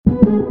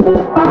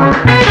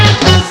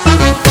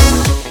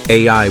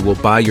AI will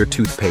buy your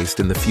toothpaste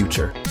in the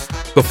future,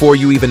 before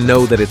you even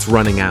know that it's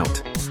running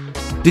out.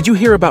 Did you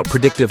hear about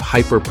predictive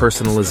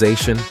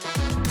hyper-personalization?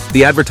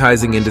 The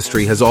advertising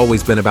industry has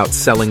always been about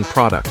selling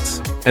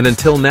products, and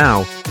until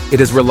now, it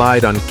has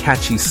relied on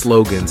catchy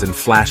slogans and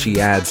flashy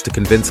ads to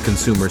convince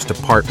consumers to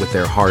part with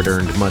their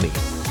hard-earned money.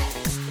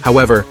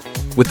 However,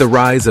 with the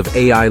rise of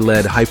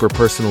AI-led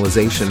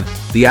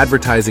hyper-personalization, the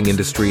advertising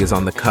industry is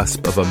on the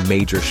cusp of a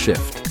major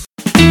shift.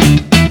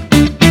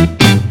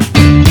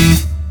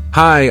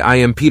 Hi, I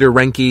am Peter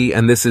Renke,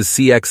 and this is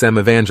CXM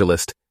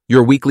Evangelist,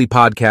 your weekly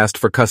podcast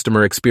for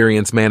customer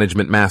experience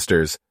management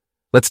masters.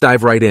 Let's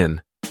dive right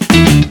in.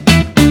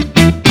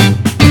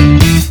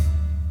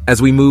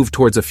 As we move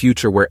towards a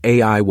future where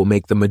AI will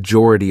make the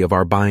majority of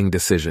our buying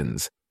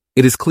decisions,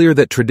 it is clear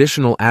that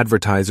traditional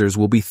advertisers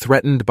will be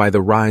threatened by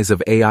the rise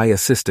of AI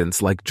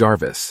assistants like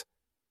Jarvis.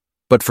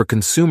 But for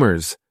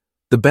consumers,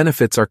 the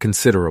benefits are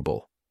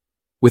considerable.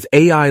 With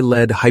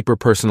AI-led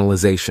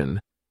hyper-personalization,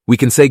 we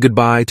can say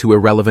goodbye to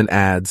irrelevant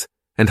ads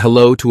and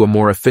hello to a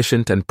more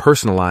efficient and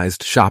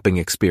personalized shopping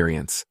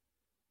experience.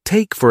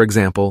 Take, for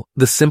example,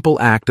 the simple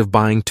act of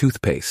buying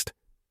toothpaste.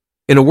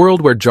 In a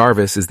world where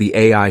Jarvis is the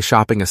AI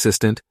shopping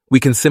assistant, we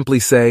can simply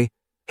say,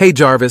 "Hey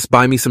Jarvis,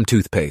 buy me some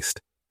toothpaste,"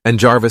 and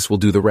Jarvis will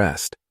do the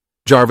rest.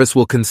 Jarvis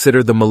will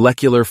consider the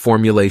molecular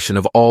formulation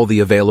of all the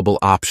available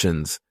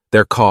options,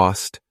 their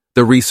cost,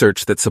 the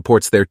research that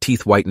supports their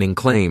teeth whitening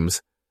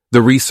claims,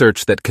 the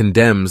research that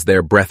condemns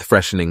their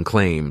breath-freshening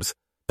claims,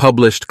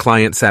 published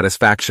client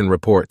satisfaction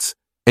reports,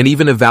 and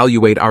even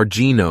evaluate our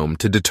genome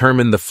to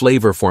determine the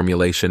flavor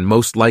formulation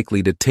most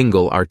likely to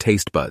tingle our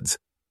taste buds.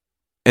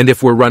 And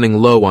if we're running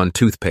low on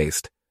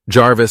toothpaste,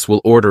 Jarvis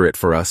will order it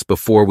for us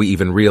before we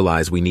even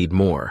realize we need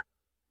more.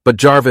 But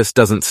Jarvis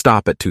doesn't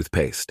stop at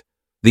toothpaste.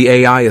 The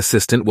AI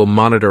assistant will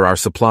monitor our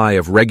supply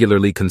of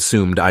regularly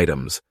consumed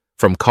items,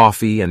 from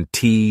coffee and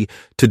tea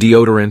to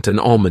deodorant and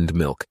almond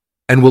milk,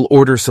 and will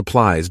order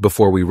supplies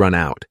before we run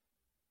out.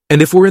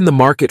 And if we're in the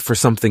market for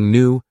something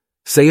new,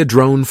 say a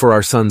drone for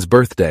our son's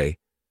birthday,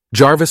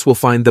 Jarvis will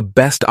find the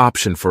best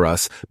option for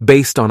us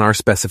based on our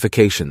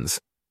specifications.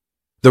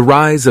 The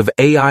rise of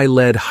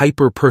AI-led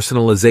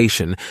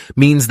hyper-personalization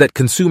means that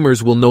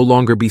consumers will no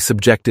longer be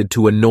subjected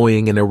to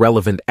annoying and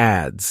irrelevant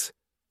ads.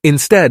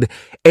 Instead,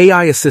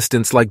 AI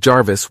assistants like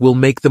Jarvis will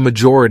make the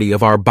majority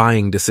of our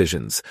buying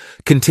decisions,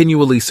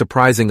 continually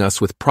surprising us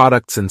with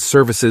products and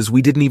services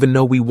we didn't even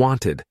know we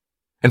wanted.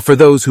 And for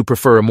those who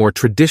prefer a more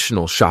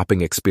traditional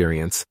shopping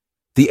experience,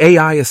 the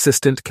AI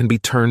assistant can be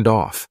turned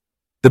off.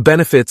 The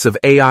benefits of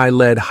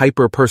AI-led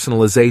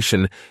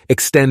hyper-personalization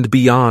extend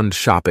beyond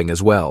shopping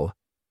as well.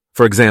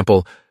 For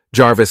example,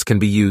 Jarvis can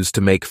be used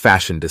to make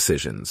fashion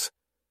decisions.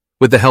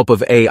 With the help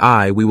of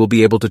AI, we will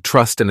be able to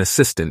trust an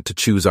assistant to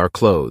choose our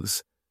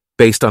clothes,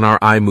 based on our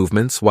eye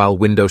movements while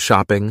window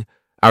shopping,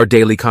 our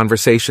daily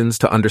conversations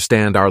to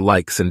understand our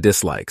likes and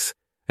dislikes,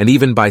 and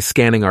even by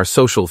scanning our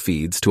social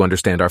feeds to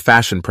understand our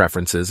fashion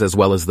preferences as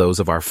well as those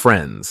of our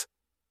friends.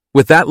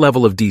 With that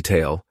level of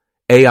detail,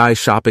 AI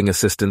shopping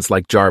assistants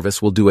like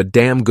Jarvis will do a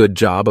damn good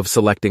job of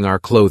selecting our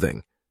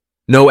clothing.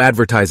 No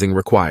advertising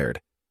required.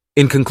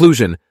 In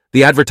conclusion,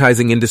 the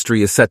advertising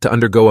industry is set to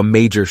undergo a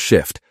major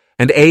shift,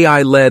 and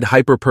AI-led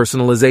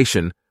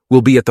hyper-personalization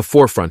will be at the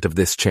forefront of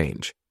this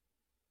change.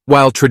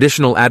 While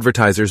traditional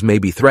advertisers may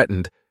be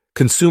threatened,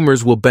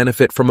 consumers will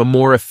benefit from a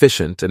more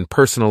efficient and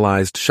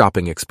personalized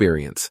shopping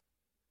experience.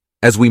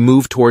 As we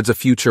move towards a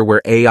future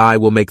where AI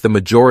will make the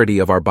majority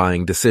of our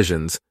buying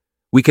decisions,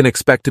 we can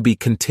expect to be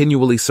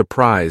continually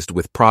surprised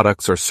with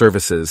products or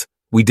services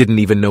we didn't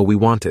even know we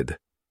wanted.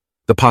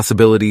 The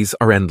possibilities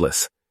are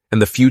endless,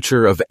 and the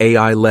future of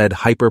AI-led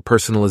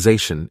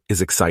hyper-personalization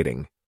is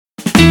exciting.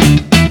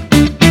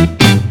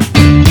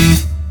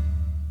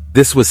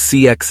 This was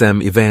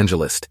CXM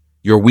Evangelist,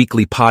 your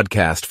weekly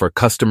podcast for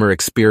customer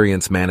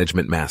experience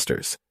management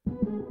masters.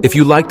 If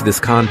you liked this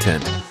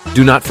content,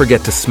 do not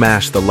forget to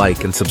smash the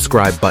like and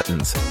subscribe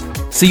buttons.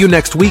 See you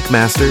next week,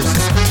 masters!